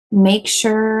make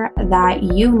sure that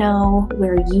you know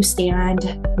where you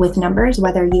stand with numbers,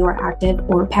 whether you are active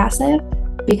or passive,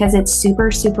 because it's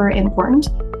super, super important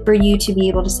for you to be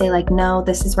able to say like, no,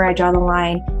 this is where I draw the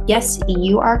line. Yes,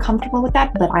 you are comfortable with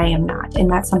that, but I am not. And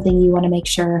that's something you want to make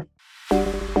sure.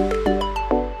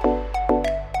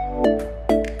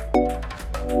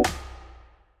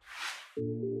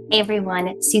 Hey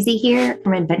everyone, Suzy here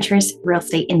from Adventurous Real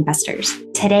Estate Investors.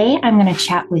 Today, I'm going to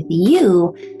chat with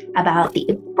you about the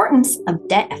importance of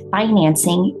debt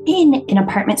financing in an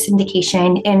apartment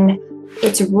syndication and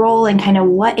its role and kind of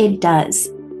what it does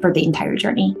for the entire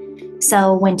journey.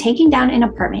 So when taking down an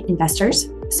apartment, investors,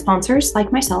 sponsors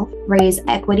like myself, raise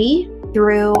equity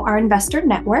through our investor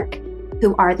network,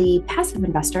 who are the passive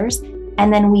investors,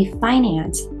 and then we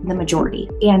finance the majority.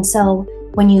 And so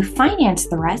when you finance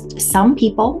the rest, some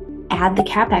people add the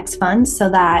CapEx funds so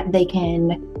that they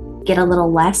can get a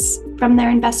little less from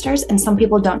their investors, and some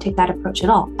people don't take that approach at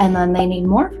all, and then they need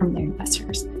more from their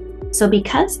investors. So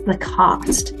because the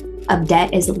cost of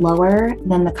debt is lower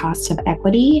than the cost of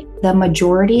equity, the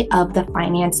majority of the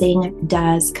financing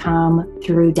does come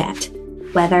through debt,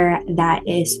 whether that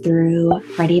is through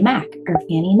Freddie Mac or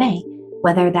Fannie Mae,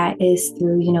 whether that is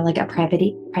through, like a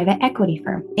private equity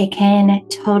firm. It can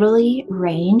totally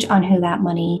range on who that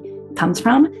money comes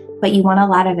from, but you want a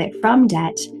lot of it from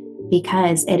debt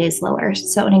because it is lower.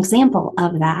 So an example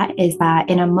of that is that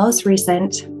in a most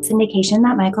recent syndication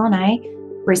that Michael and I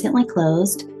recently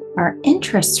closed, our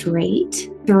interest rate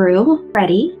through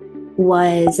Freddie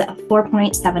was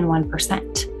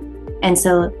 4.71%. And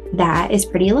so that is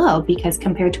pretty low because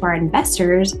compared to our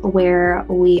investors, where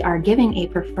we are giving a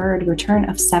preferred return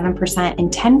of 7% and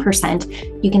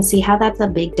 10%, you can see how that's a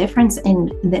big difference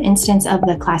in the instance of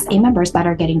the Class A members that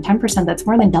are getting 10%. That's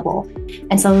more than double.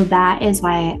 And so that is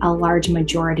why a large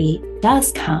majority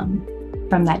does come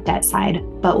from that debt side.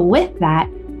 But with that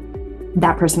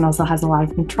person also has a lot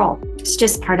of control. It's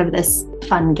just part of this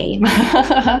fun game.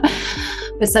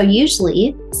 But so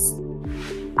usually,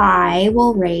 I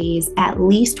will raise at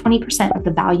least 20% of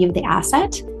the value of the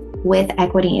asset with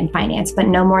equity and finance, but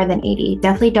no more than 80.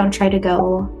 Definitely don't try to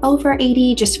go over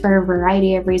 80 just for a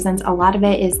variety of reasons. A lot of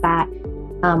it is that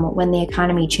when the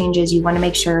economy changes, you want to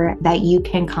make sure that you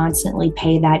can constantly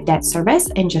pay that debt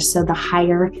service. And just so the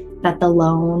higher that the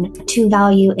loan to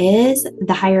value is,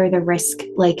 the higher the risk,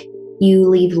 like you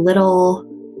leave little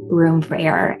room for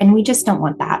error. And we just don't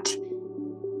want that.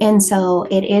 And so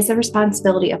it is a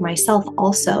responsibility of myself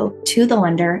also to the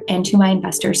lender and to my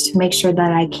investors to make sure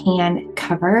that I can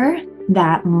cover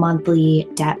that monthly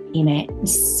debt payment.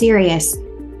 Serious.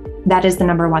 That is the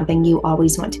number one thing you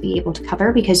always want to be able to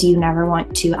cover, because I never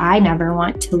want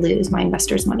to lose my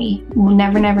investors' money.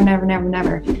 Never, never, never, never,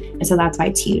 never. And so that's why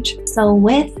it's huge. So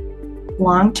with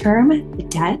long-term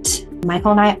debt,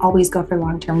 Michael and I always go for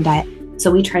long-term debt. So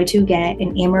we try to get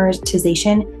an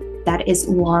amortization that is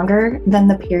longer than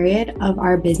the period of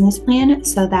our business plan,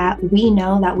 so that we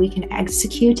know that we can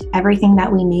execute everything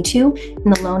that we need to,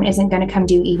 and the loan isn't going to come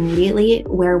due immediately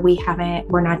where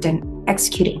we're not done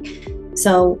executing.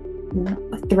 So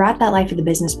throughout that life of the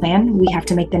business plan, we have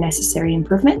to make the necessary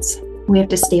improvements. We have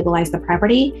to stabilize the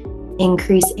property,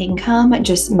 increase income,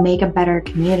 just make a better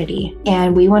community.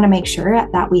 And we want to make sure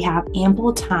that we have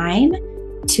ample time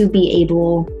to be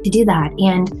able to do that.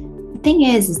 And thing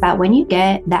is that when you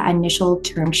get that initial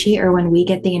term sheet, or when we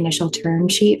get the initial term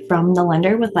sheet from the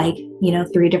lender with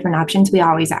 3 different options, we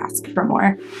always ask for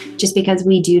more, just because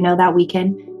we do know that we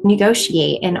can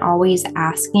negotiate, and always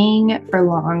asking for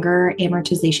longer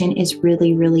amortization is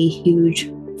really, really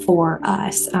huge for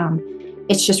us.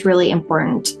 It's just really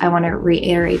important. I want to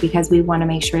reiterate, because we want to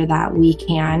make sure that we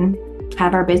can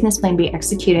have our business plan be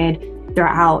executed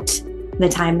throughout the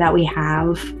time that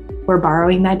we're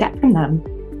borrowing that debt from them.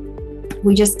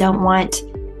 We just don't want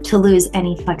to lose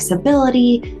any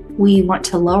flexibility. We want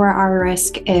to lower our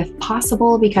risk if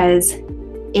possible, because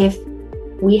if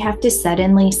we have to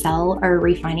suddenly sell or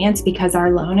refinance because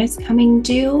our loan is coming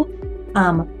due,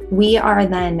 we are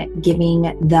then giving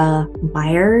the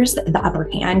buyers the upper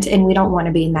hand, and we don't want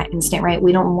to be in that instant, right?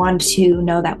 We don't want to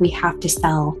know that we have to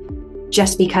sell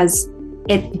just because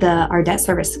our debt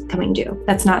service is coming due.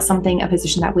 That's not a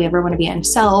position that we ever want to be in.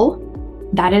 So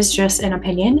that is just an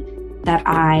opinion that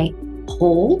I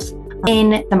hold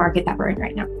in the market that we're in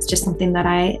right now. It's just something that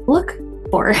I look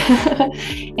for.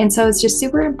 And so it's just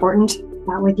super important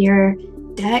that with your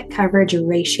debt coverage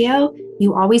ratio,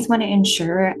 you always want to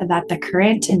ensure that the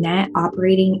current net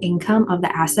operating income of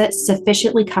the asset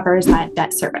sufficiently covers that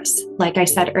debt service, like I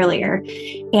said earlier.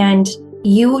 And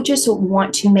you just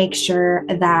want to make sure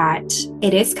that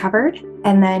it is covered,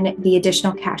 and then the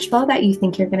additional cash flow that you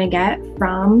think you're going to get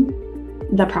from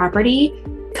the property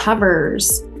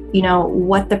covers,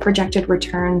 what the projected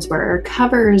returns were,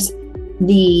 covers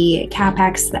the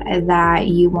capex that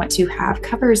you want to have,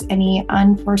 covers any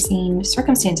unforeseen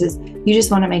circumstances. You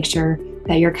just want to make sure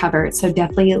that you're covered. So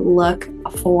definitely look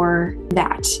for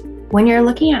that. When you're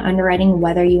looking at underwriting,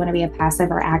 whether you want to be a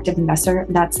passive or active investor,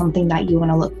 that's something that you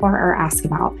want to look for or ask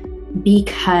about,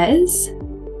 because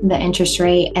the interest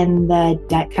rate and the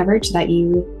debt coverage that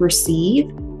you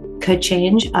receive could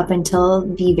change up until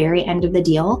the very end of the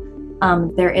deal.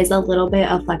 There is a little bit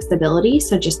of flexibility,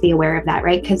 so just be aware of that,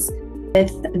 right? Because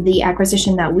with the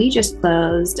acquisition that we just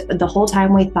closed, the whole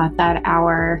time we thought that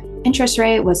our interest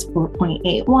rate was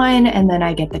 4.81, and then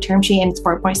I get the term sheet and it's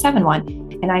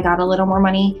 4.71, and I got a little more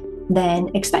money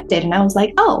than expected. And I was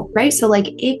like, oh, right. So like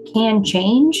it can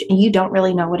change, and you don't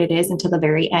really know what it is until the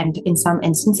very end in some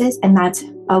instances, and that's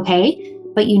okay.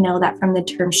 But you know that from the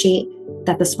term sheet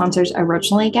that the sponsors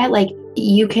originally get, like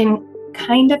you can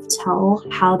kind of tell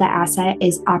how the asset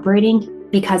is operating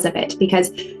because of it,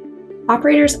 because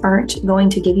operators aren't going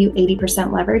to give you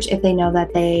 80% leverage if they know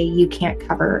that you can't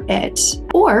cover it,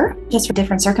 or just for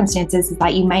different circumstances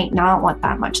that you might not want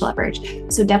that much leverage.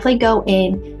 So definitely go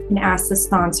in and ask the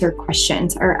sponsor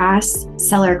questions or ask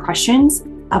seller questions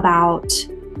about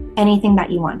anything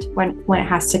that you want when it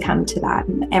has to come to that.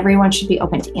 Everyone should be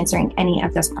open to answering any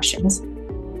of those questions.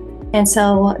 And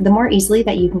so the more easily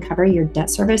that you can cover your debt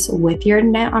service with your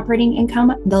net operating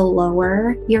income, the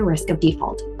lower your risk of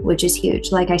default, which is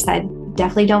huge. Like I said,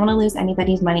 definitely don't want to lose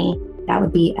anybody's money. That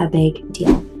would be a big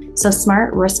deal. So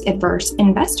smart, risk-averse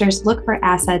investors look for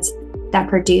assets that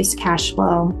produce cash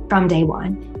flow from day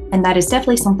one. And that is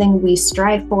definitely something we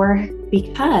strive for,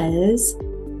 because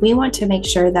we want to make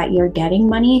sure that you're getting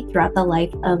money throughout the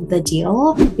life of the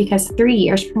deal, because 3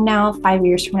 years from now, 5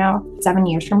 years from now, 7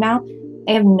 years from now,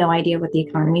 I have no idea what the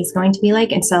economy is going to be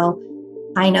like. And so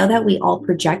I know that we all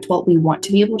project what we want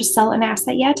to be able to sell an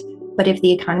asset yet, but if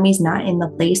the economy is not in the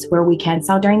place where we can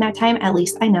sell during that time, at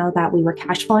least I know that we were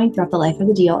cash flowing throughout the life of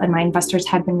the deal, and my investors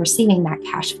have been receiving that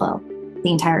cash flow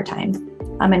the entire time.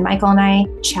 And Michael and I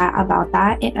chat about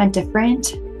that in a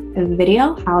different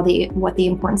video, what the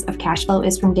importance of cash flow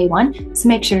is from day one. So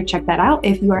make sure to check that out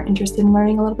if you are interested in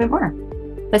learning a little bit more.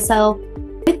 But so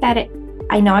with that,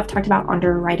 I know I've talked about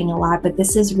underwriting a lot, but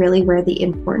this is really where the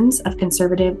importance of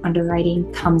conservative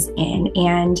underwriting comes in,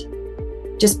 and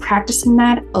just practicing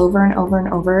that over and over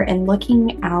and over, and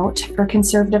looking out for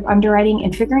conservative underwriting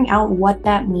and figuring out what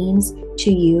that means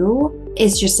to you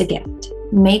is just a gift.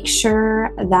 Make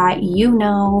sure that you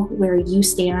know where you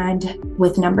stand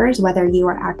with numbers, whether you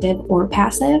are active or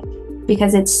passive,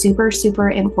 because it's super,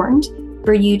 super important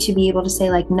for you to be able to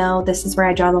say like, no, this is where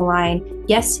I draw the line.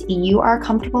 Yes, you are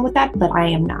comfortable with that, but I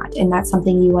am not. And that's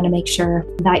something you want to make sure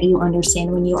that you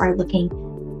understand when you are looking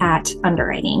at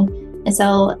underwriting. And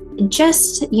so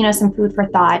just, some food for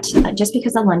thought, just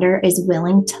because a lender is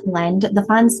willing to lend the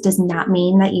funds does not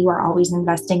mean that you are always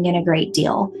investing in a great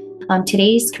deal.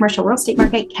 Today's commercial real estate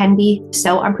market can be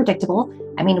so unpredictable.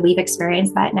 I mean, we've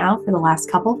experienced that now for the last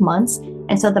couple of months.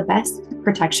 And so the best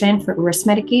protection for risk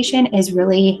mitigation is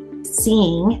really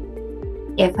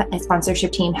seeing if a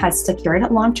sponsorship team has secured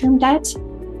long-term debt.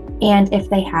 And if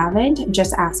they haven't,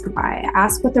 just ask why.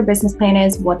 Ask what their business plan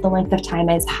is, what the length of time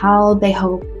is, how they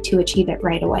hope to achieve it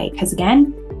right away. Because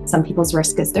again, some people's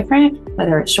risk is different,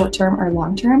 whether it's short-term or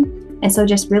long-term. And so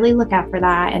just really look out for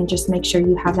that, and just make sure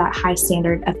you have that high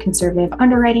standard of conservative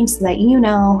underwriting so that you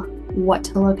know what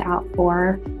to look out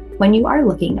for when you are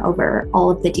looking over all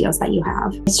of the deals that you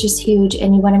have. It's just huge,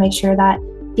 and you want to make sure that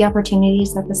the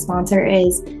opportunities that the sponsor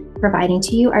is providing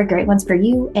to you are great ones for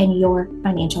you and your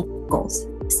financial goals.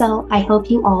 So I hope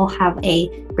you all have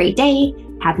a great day.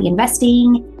 Happy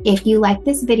investing. If you like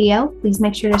this video, please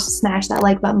make sure to smash that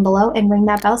like button below and ring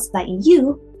that bell so that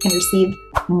you can receive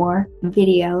more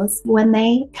videos when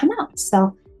they come out.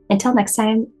 So until next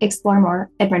time, explore more.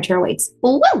 Adventure awaits.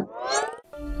 Woo!